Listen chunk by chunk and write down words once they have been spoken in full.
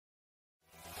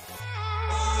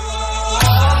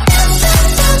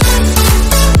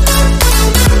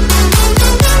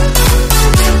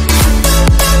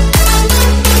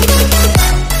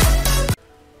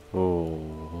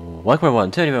Welcome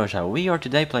everyone to the channel. We are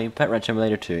today playing Pet Ranch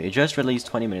Simulator 2. It just released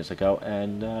 20 minutes ago,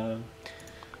 and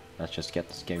let's just get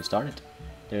this game started.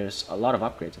 There's a lot of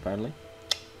upgrades apparently.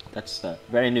 That's a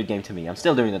very new game to me. I'm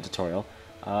still doing the tutorial.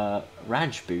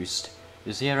 Ranch boost,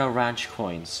 0 ranch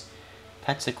coins,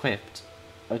 pets equipped.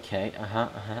 Okay,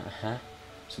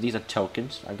 So these are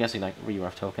tokens. I'm guessing like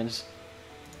reworth tokens.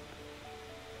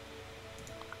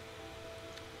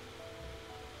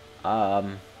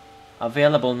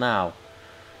 Available now.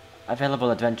 Available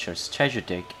adventures, treasure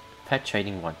dig, pet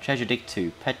training 1, treasure dig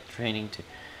 2, pet training 2.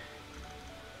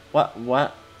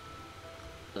 What?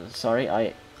 Sorry,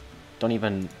 I don't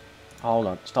even... Hold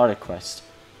on, start a quest.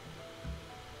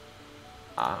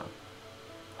 I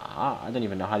don't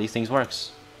even know how these things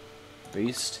works.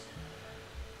 Boost.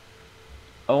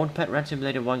 Own Pet Ranch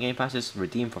Simulator 1 game passes,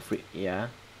 redeem for free. Yeah.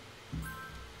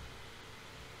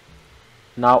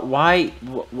 Now, why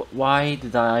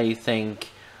did I think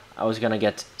I was gonna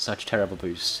get such terrible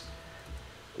boosts?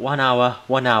 1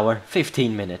 hour,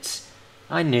 15 minutes.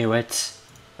 I knew it.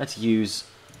 Let's use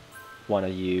one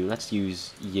of you. Let's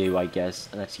use you, I guess.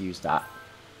 And let's use that.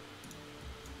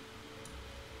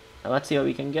 Now let's see what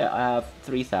we can get. I have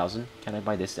 3,000. Can I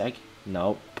buy this egg?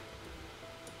 Nope.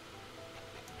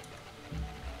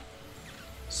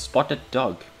 Spotted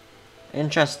dog.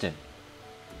 Interesting.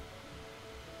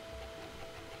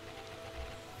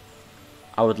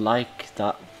 I would like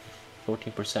that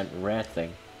 14% rare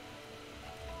thing.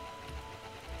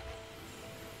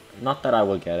 Not that I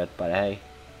will get it, but hey,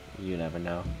 you never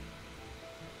know.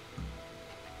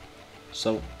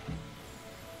 So,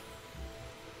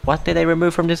 what did they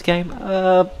remove from this game?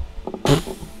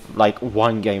 Like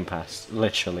one game pass,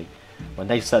 literally. When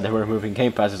they said they were removing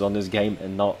game passes on this game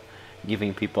and not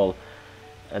giving people,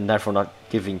 and therefore not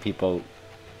giving people,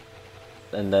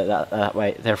 and that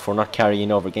way, therefore not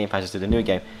carrying over game passes to the new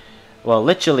game. Well,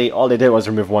 literally, all they did was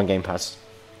remove one game pass.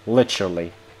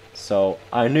 Literally. So,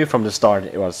 I knew from the start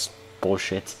it was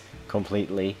bullshit.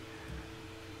 Completely.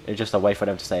 It's just a way for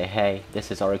them to say, hey,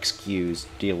 this is our excuse,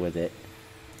 deal with it.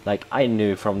 Like, I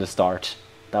knew from the start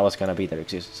that was gonna be their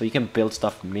excuse. So you can build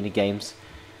stuff, mini games.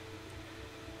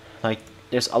 Like,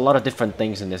 there's a lot of different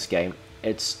things in this game.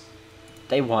 It's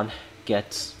day 1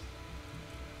 gets...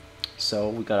 So,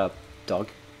 we got a dog.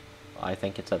 I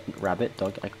think it's a rabbit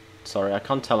dog. Sorry, I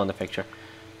can't tell on the picture.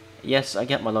 Yes, I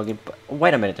get my login, but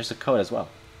wait a minute, there's a code as well.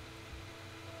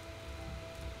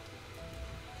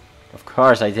 Of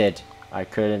course I did. I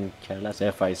couldn't care less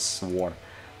if I swore.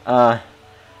 The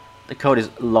code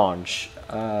is launch.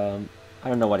 I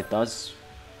don't know what it does.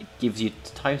 It gives you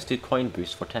 ×2 coin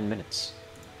boost for 10 minutes.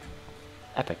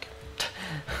 Epic.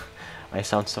 I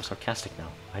sound so sarcastic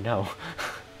now. I know.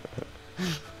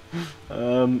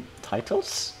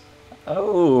 Titles?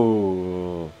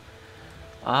 Oh.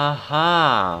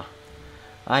 Aha.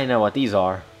 I know what these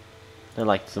are. They're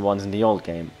like the ones in the old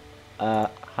game.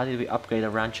 How did we upgrade a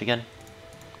ranch again?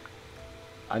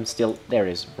 I'm still... There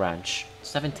it is, ranch.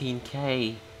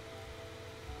 17k.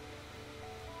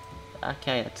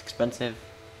 Okay, that's expensive.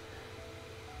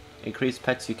 Increase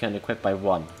pets you can equip by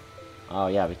 1. Oh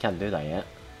yeah, we can't do that yet.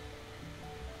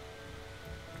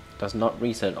 Does not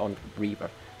reset on rebirth.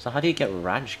 So how do you get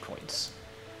ranch coins?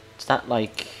 Is that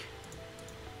like...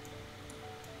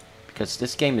 Because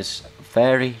this game is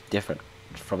very different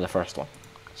from the first one.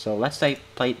 So let's say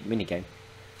play minigame.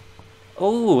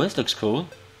 Oh, this looks cool.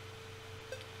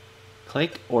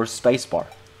 Click or spacebar.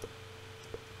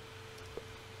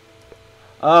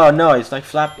 Oh no, it's like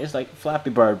Flappy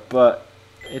Bird, but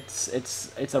it's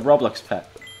a Roblox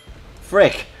pet.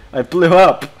 Frick! I blew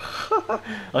up.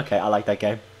 Okay, I like that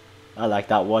game. I like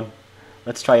that one.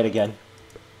 Let's try it again.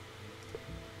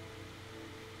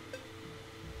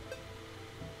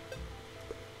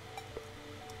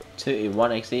 In 1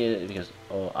 XD because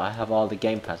I have all the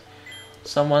game pass.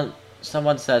 Someone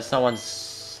says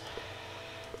someone's.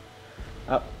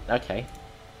 Oh, okay.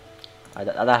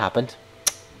 That happened.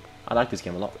 I like this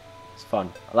game a lot. It's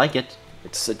fun. I like it.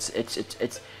 It's.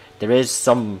 There is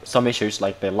some issues,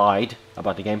 like they lied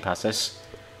about the game passes,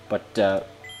 but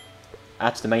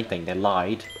that's the main thing. They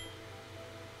lied.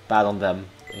 Bad on them.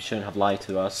 They shouldn't have lied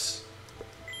to us.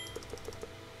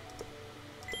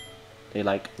 They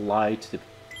like lied to the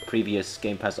previous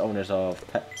Game Pass owners of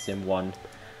Pet Sim 1,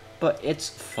 but it's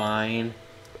fine.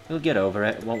 We'll get over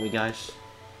it, won't we, guys?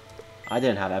 I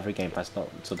didn't have every Game Pass,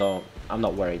 so I'm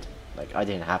not worried. Like, I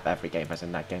didn't have every Game Pass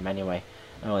in that game anyway.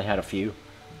 I only had a few.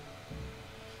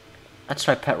 Let's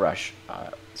try Pet Rush.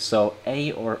 So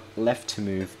A or left to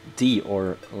move, D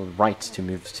or right to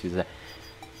move to the...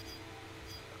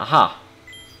 Aha!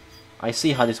 I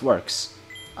see how this works.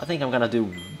 I think I'm gonna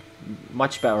do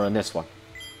much better on this one.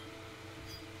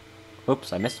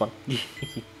 Oops, I missed one.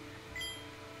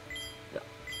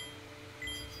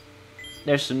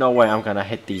 There's no way I'm gonna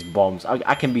hit these bombs.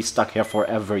 I can be stuck here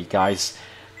forever, guys.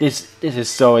 This is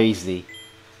so easy.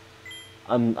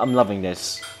 I'm loving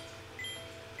this.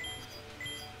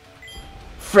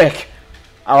 Frick!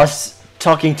 I was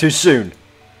talking too soon.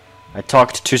 I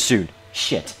talked too soon.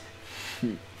 Shit.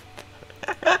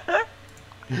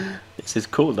 This is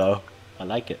cool though. I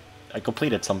like it. I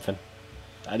completed something.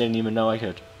 I didn't even know I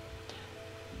could.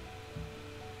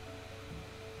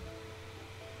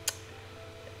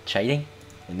 Cheating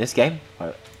in this game?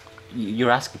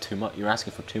 You're asking too much. You're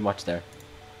asking for too much there.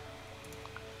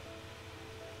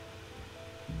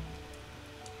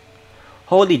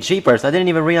 Holy jeepers! I didn't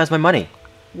even realize my money.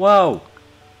 Whoa!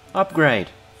 Upgrade.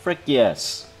 Frick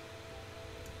yes.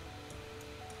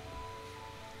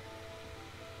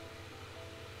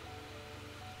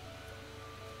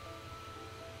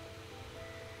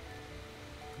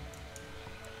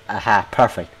 Aha!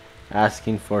 Perfect.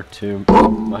 Asking for too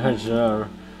much.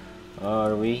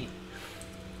 Are we?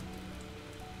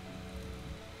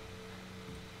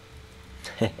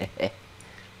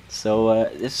 So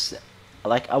this,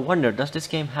 like, I wonder, does this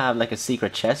game have like a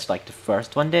secret chest like the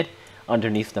first one did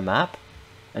underneath the map?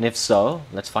 And if so,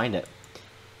 let's find it.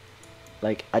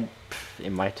 Like,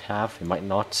 it might have, it might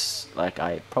not. Like,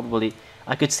 I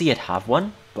could see it have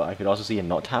one, but I could also see it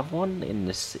not have one in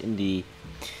this, in the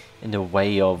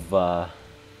way of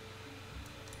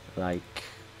like,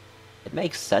 it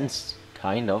makes sense,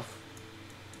 kind of,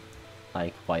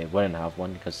 like why it wouldn't have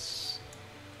one, because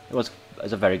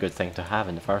it's a very good thing to have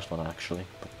in the first one actually.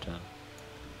 But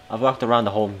I've walked around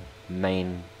the whole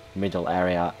main middle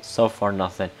area, so far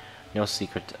nothing, no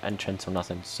secret entrance or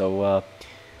nothing. So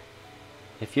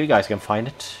if you guys can find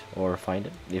it, or find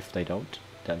it, if they don't,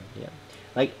 then yeah.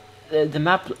 Like, the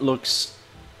map looks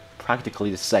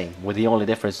practically the same, with the only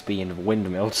difference being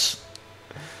windmills.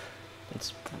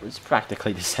 It's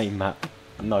practically the same map.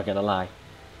 I'm not gonna lie.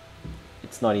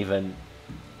 It's not even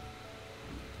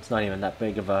that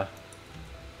big of a.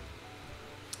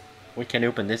 We can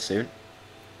open this soon.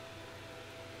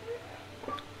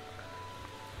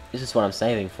 This is what I'm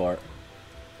saving for.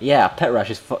 Yeah, Pet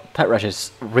Rush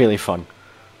is really fun.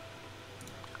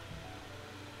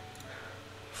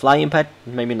 Flying Pet,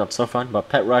 maybe not so fun, but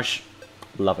Pet Rush,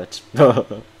 love it.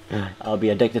 I'll be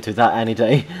addicted to that any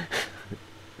day.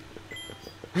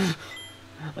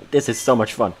 Like, this is so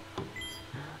much fun.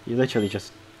 You literally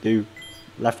just do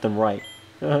left and right.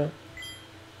 The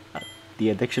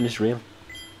addiction is real.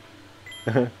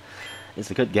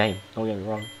 It's a good game, don't get me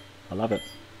wrong. I love it.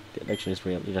 The addiction is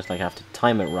real. You just like have to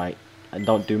time it right, and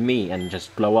don't do me and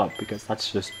just blow up, because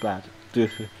that's just bad.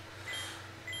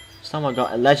 Someone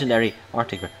got a legendary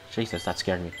Arctic. Jesus, that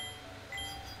scared me.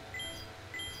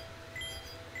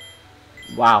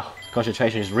 Wow,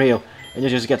 concentration is real, and it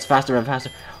just gets faster and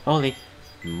faster. Holy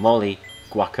moly,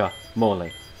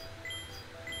 guacamole.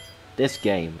 This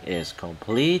game is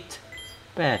complete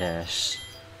badass.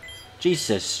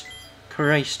 Jesus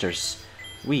Christers,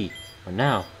 we are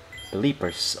now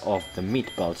believers of the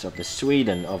meatballs of the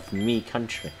Sweden of me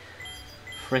country.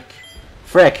 Frick,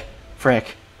 frick,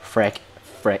 frick, frick,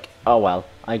 frick. Oh well,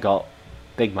 I got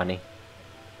big money.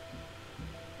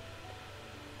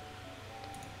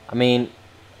 I mean,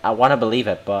 I want to believe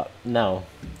it, but no.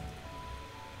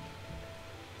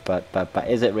 But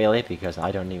is it really? Because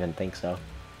I don't even think so.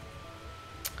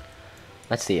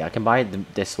 Let's see, I can buy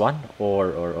this one,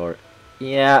 or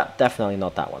yeah, definitely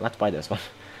not that one. Let's buy this one.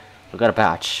 We got a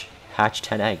batch. Hatch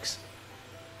 10 eggs.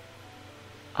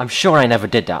 I'm sure I never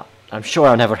did that. I'm sure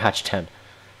I never hatched 10.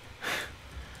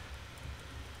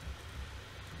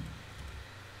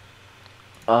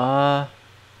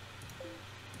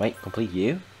 Wait, complete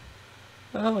you?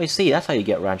 Oh, I see, that's how you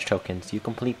get ranch tokens. You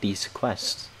complete these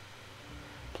quests.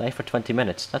 Play for 20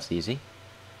 minutes, that's easy.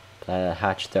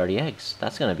 Hatch 30 eggs,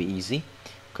 that's gonna be easy.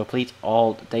 Complete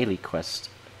all daily quests,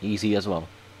 easy as well.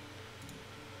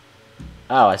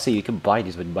 Oh, I see, you can buy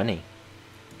these with money.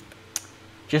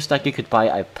 Just like you could buy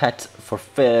a pet for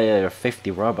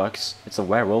 50 Robux. It's a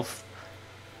werewolf.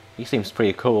 He seems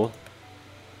pretty cool.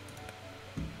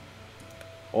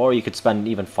 Or you could spend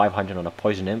even 500 on a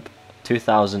poison imp,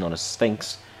 2,000 on a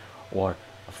sphinx, or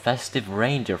a festive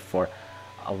reindeer for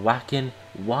a whacking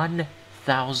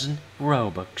 1,000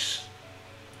 Robux.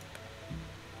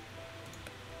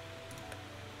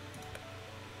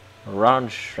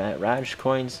 Ranch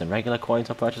coins and regular coins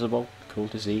are purchasable. Cool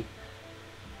to see.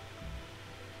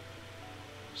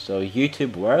 So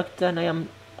YouTube worked then,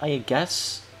 I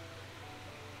guess.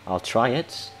 I'll try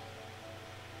it.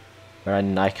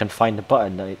 And I can find the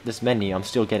button. This menu, I'm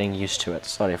still getting used to it.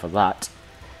 Sorry for that.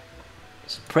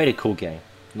 It's a pretty cool game.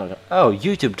 Oh,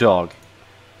 YouTube dog.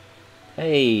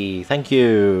 Hey, thank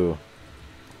you.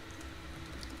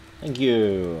 Thank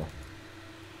you.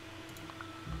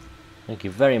 Thank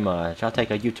you very much. I'll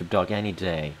take a YouTube dog any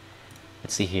day.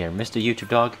 Let's see here, Mr. YouTube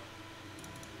dog.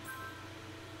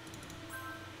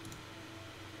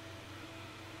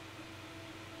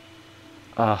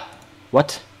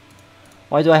 What?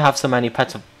 Why do I have so many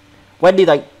pets? When did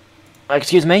I...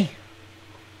 Excuse me?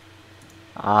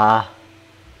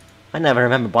 I never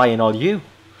remember buying all you.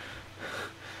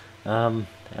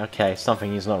 Okay,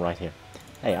 something is not right here.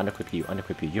 Hey, unequip you,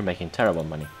 unequip you. You're making terrible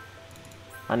money.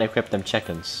 Unequip them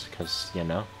chickens, because, you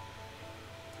know.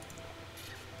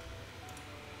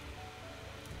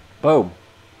 Boom.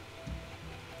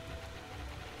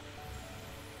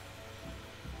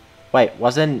 Wait,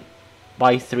 wasn't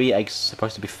buy 3 eggs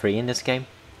supposed to be free in this game?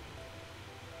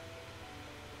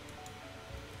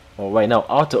 Oh wait, no,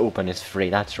 auto open is free,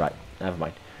 that's right. Never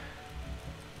mind.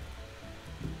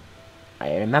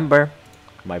 I remember.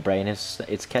 My brain is...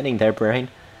 It's getting their brain.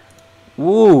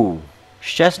 Woo!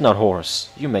 Chestnut horse.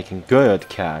 You're making good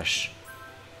cash.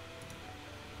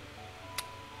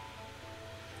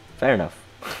 Fair enough.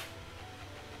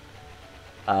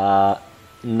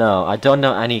 No, I don't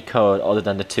know any code other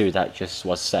than the 2 that just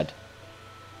was said.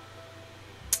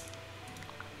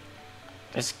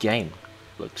 This game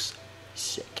looks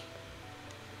sick.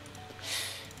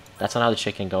 That's another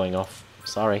chicken going off.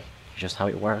 Sorry, just how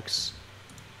it works.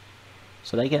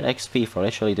 So they get XP for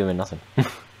literally doing nothing.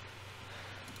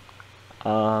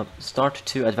 Start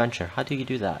to adventure. How do you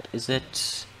do that? Is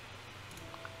it...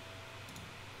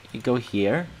 You go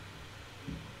here.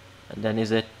 And then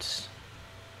is it...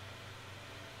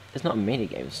 It's not mini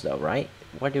games though, right?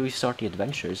 Where do we start the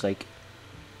adventures? Like...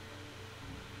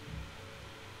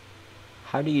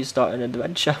 How do you start an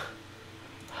adventure?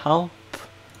 Help.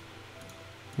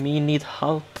 Me need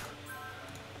help.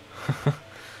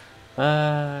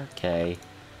 Okay.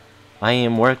 I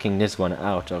am working this one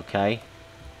out, okay?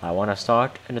 I want to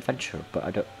start an adventure, but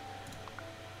I don't...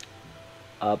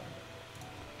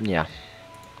 Yeah.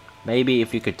 Maybe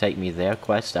if you could take me there,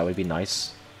 quest, that would be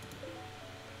nice.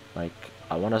 Like,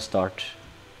 I want to start...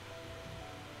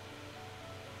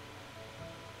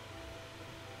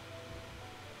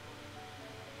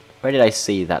 Where did I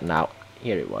see that now?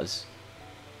 Here it was.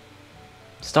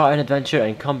 Start an adventure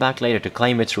and come back later to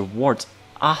claim its rewards.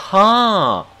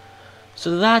 Aha!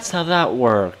 So that's how that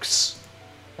works.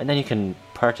 And then you can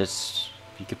purchase,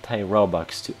 you could pay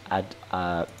Robux to add,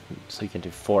 so you can do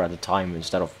 4 at a time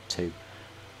instead of 2.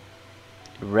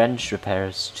 Ranch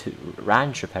repairs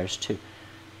too.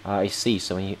 I see,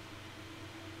 so when you...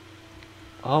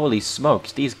 Holy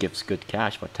smokes, these gives good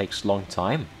cash, but takes long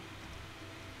time.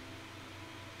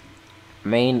 I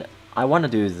mean, I want to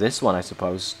do this one, I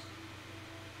suppose.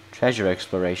 Treasure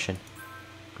exploration.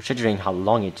 Considering how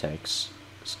long it takes.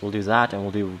 So we'll do that and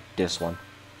we'll do this one.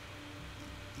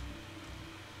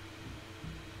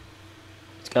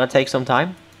 It's gonna take some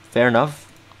time. Fair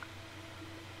enough.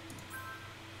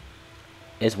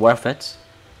 It's worth it.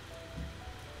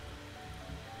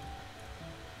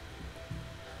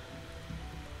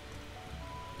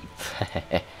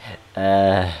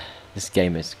 This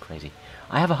game is crazy.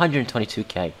 I have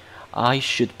 122k. I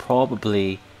should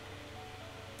probably...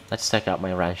 Let's check out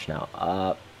my ranch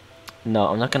now. No,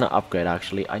 I'm not gonna upgrade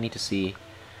actually. I need to see...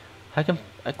 I can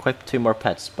equip 2 more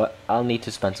pets, but I'll need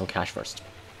to spend some cash first.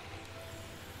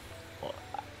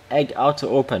 Egg auto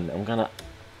open. I'm gonna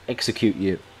execute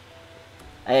you.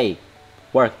 Hey,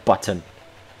 work button.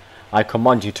 I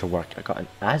command you to work. I got an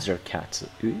Azure cat.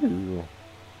 Ooh.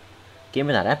 Give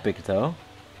me that epic though.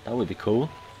 That would be cool.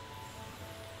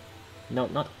 No,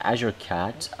 not Azure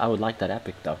cat. I would like that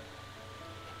epic though.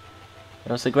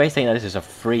 It's a great thing that this is a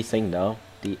free thing though.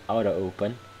 The auto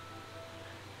open.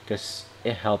 Because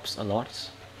it helps a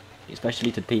lot.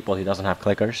 Especially to people who doesn't have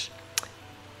clickers.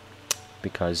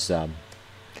 Because,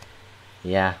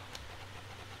 yeah.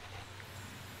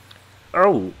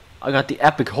 Oh, I got the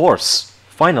epic horse.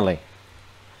 Finally.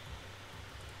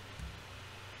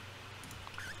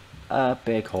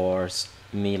 Epic horse.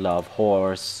 Me love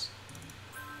horse.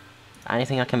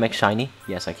 Anything I can make shiny?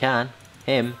 Yes, I can.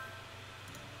 Him.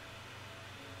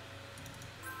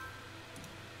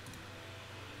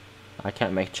 I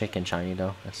can't make chicken shiny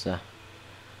though. That's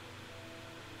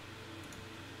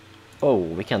Oh,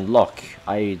 we can lock.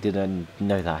 I didn't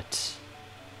know that.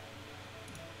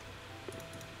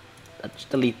 Let's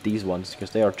delete these ones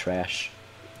because they are trash.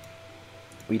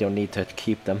 We don't need to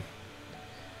keep them.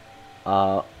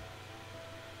 Yeah,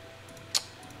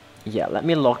 let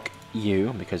me lock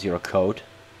you because you're a code.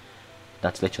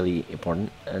 That's literally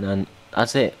important. And then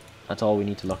that's it. That's all we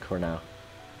need to lock for now.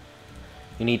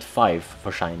 You need 5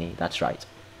 for shiny, that's right.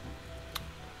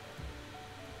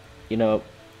 You know,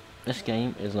 this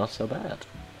game is not so bad.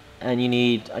 And I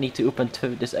need to open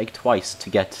this egg twice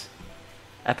to get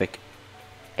epic.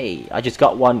 Hey, I just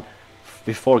got one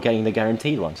before getting the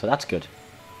guaranteed one, so that's good.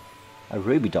 A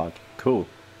ruby dog, cool.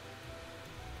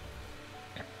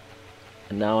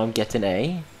 And now I'm getting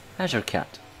a Azure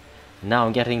Cat. Now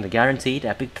I'm getting the guaranteed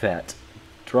epic pet.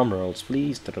 Drum rolls,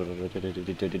 please.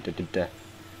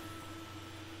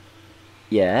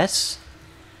 Yes.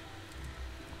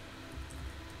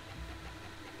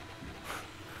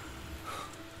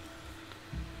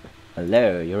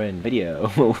 Hello, you're in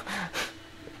video.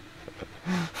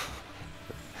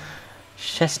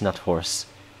 Chestnut horse.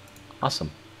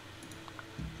 Awesome.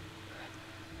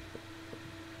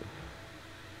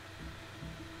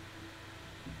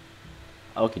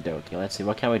 Okie dokie, let's see,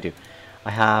 what can we do?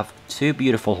 I have 2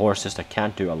 beautiful horses that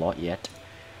can't do a lot yet.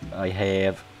 I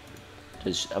have...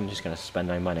 I'm just gonna spend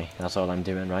my money. That's all I'm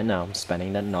doing right now. I'm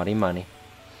spending that naughty money.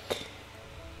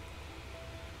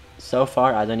 So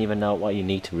far, I don't even know what you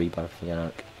need to rebirth. You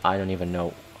know, I don't even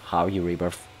know how you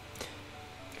rebirth.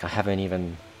 I haven't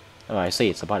even... Oh, I see,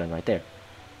 it's a button right there.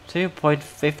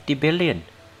 2.50 billion.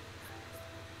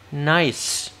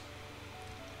 Nice.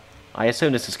 I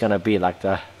assume this is gonna be like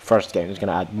the first game. It's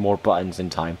gonna add more buttons in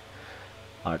time.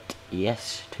 But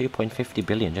yes, 2.50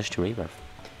 billion just to rebirth.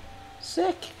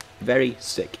 Sick. Very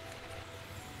sick.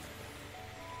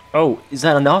 Oh, is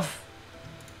that enough?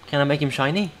 Can I make him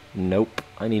shiny? Nope.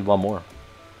 I need one more.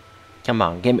 Come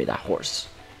on, give me that horse.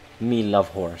 Me love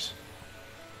horse.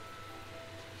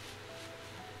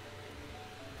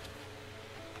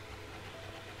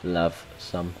 Love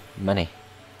some money.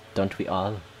 Don't we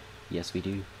all? Yes, we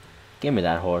do. Give me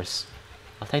that horse.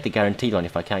 I'll take the guaranteed one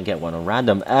if I can't get one on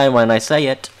random. And when I say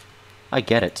it, I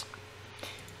get it.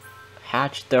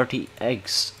 Hatch 30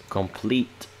 eggs.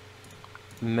 Complete.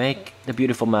 Make the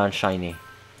beautiful man shiny.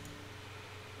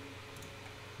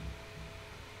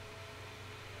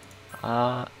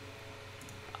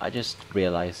 I just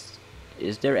realized,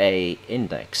 is there a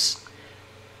index?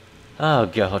 Oh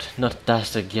god, not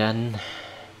that again.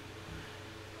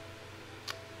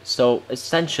 So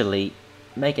essentially,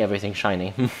 make everything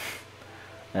shiny,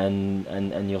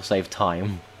 and you'll save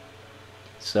time.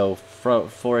 So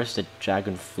forested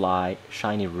dragonfly,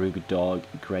 shiny ruby dog,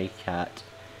 grey cat,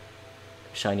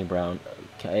 shiny brown.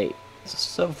 Okay,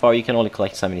 so far you can only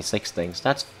collect 76 things.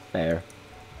 That's fair.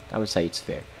 I would say it's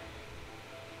fair.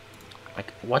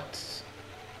 Like what?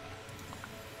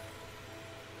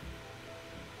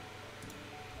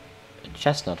 A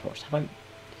chestnut horse.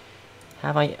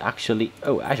 Have I actually?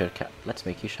 Oh, Azure Cat. Let's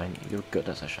make you shiny. You're good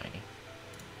as a shiny.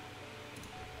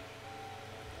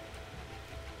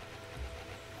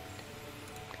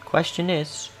 The question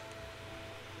is,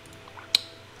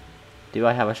 do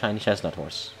I have a shiny chestnut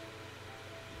horse?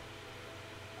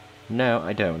 No,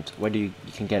 I don't. Where do you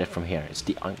can get it from here? It's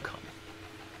the uncommon.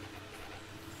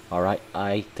 Alright,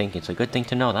 I think it's a good thing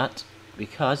to know that,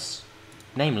 because,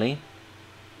 namely,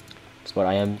 it's what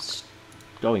I am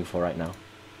going for right now.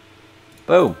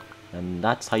 Boom! And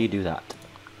that's how you do that.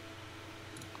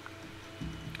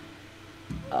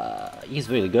 He's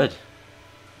really good.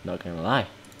 Not gonna lie.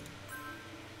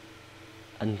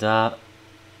 And, I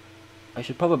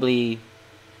should probably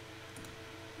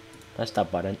press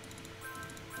that button.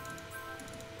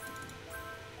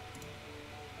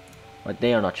 But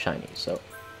they are not shiny, so...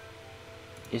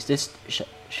 Is this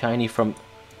shiny from...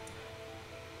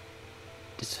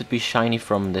 This would be shiny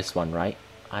from this one, right?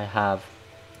 I have...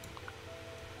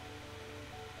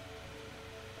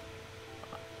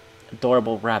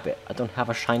 Adorable rabbit. I don't have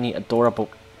a shiny adorable...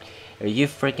 Are you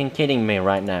freaking kidding me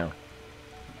right now?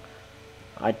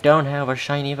 I don't have a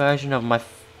shiny version of my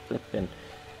flippin'...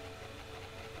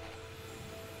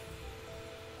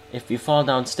 If you fall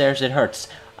downstairs it hurts.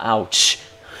 Ouch.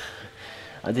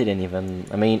 I didn't even...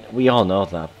 I mean, we all know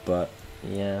that, but...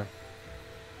 Yeah.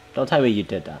 Don't tell me you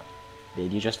did that.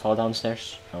 Did you just fall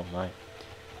downstairs? Oh my.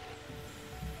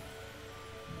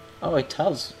 Oh, it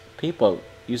tells people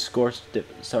you score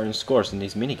certain scores in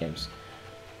these minigames.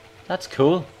 That's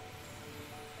cool.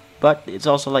 But it's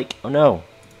also like, oh no.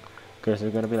 Because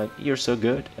they're gonna be like, you're so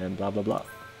good, and blah blah blah.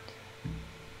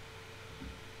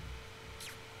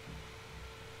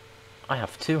 I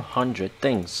have 200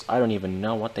 things. I don't even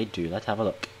know what they do. Let's have a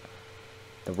look.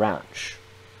 The ranch.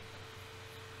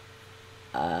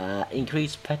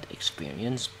 Increased pet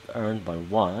experience earned by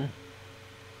 1.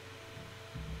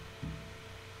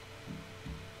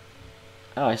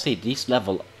 Oh, I see. These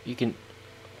level you can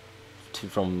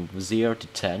from 0 to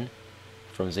 10,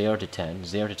 from 0 to 10,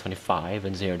 0 to 25,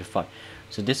 and 0 to 5.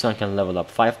 So this one can level up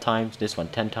 5 times, this one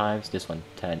 10 times, this one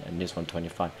 10, and this one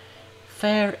 25.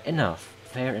 Fair enough,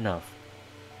 fair enough.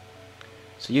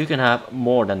 So you can have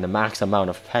more than the max amount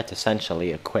of pet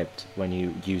essentially equipped when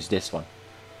you use this one.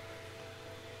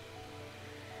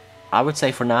 I would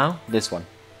say for now, this one.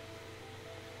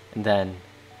 And then,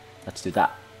 let's do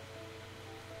that.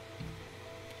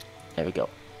 There we go.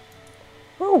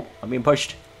 Oh, I'm being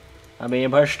pushed. I'm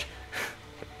being pushed.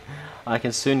 I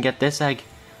can soon get this egg.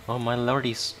 Oh my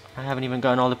lordies, I haven't even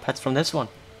gotten all the pets from this one.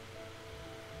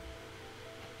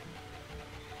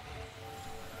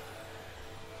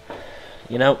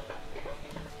 You know,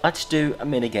 let's do a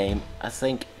minigame. I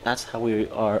think that's how we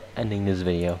are ending this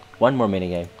video. One more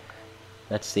minigame.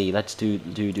 Let's see, let's do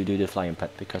the flying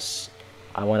pet, because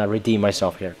I want to redeem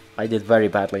myself here. I did very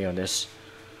badly on this.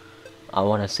 I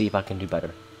want to see if I can do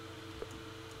better.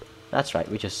 That's right,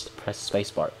 we just press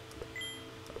spacebar.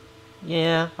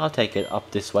 Yeah, I'll take it up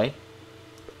this way.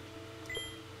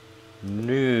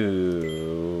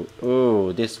 No.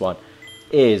 Oh, this one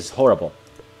is horrible.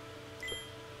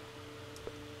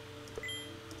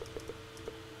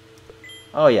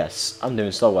 Oh yes, I'm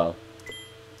doing so well.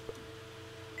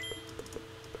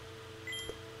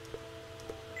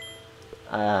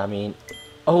 I mean,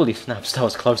 holy snaps, that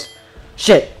was close.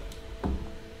 Shit!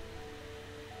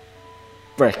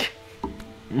 Brick.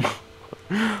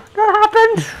 That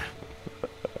happened!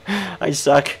 I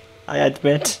suck. I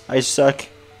admit, I suck.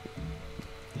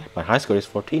 My high score is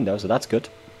 14 though, so that's good.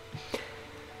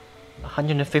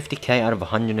 150k out of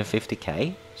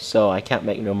 150k, so I can't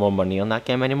make no more money on that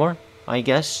game anymore, I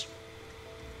guess.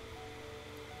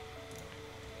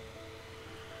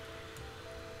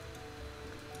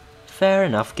 Fair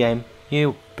enough, game.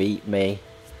 You beat me.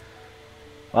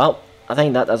 Well, I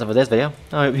think that does it for this video.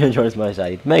 I hope you enjoyed my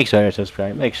side. Make sure to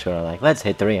subscribe, make sure to like. Let's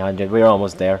hit 300. We're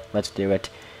almost there. Let's do it.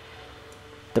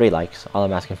 3 likes. All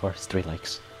I'm asking for is 3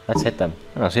 likes. Let's hit them.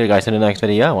 And I'll see you guys in the next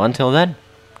video. Until then,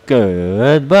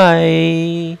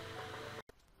 goodbye.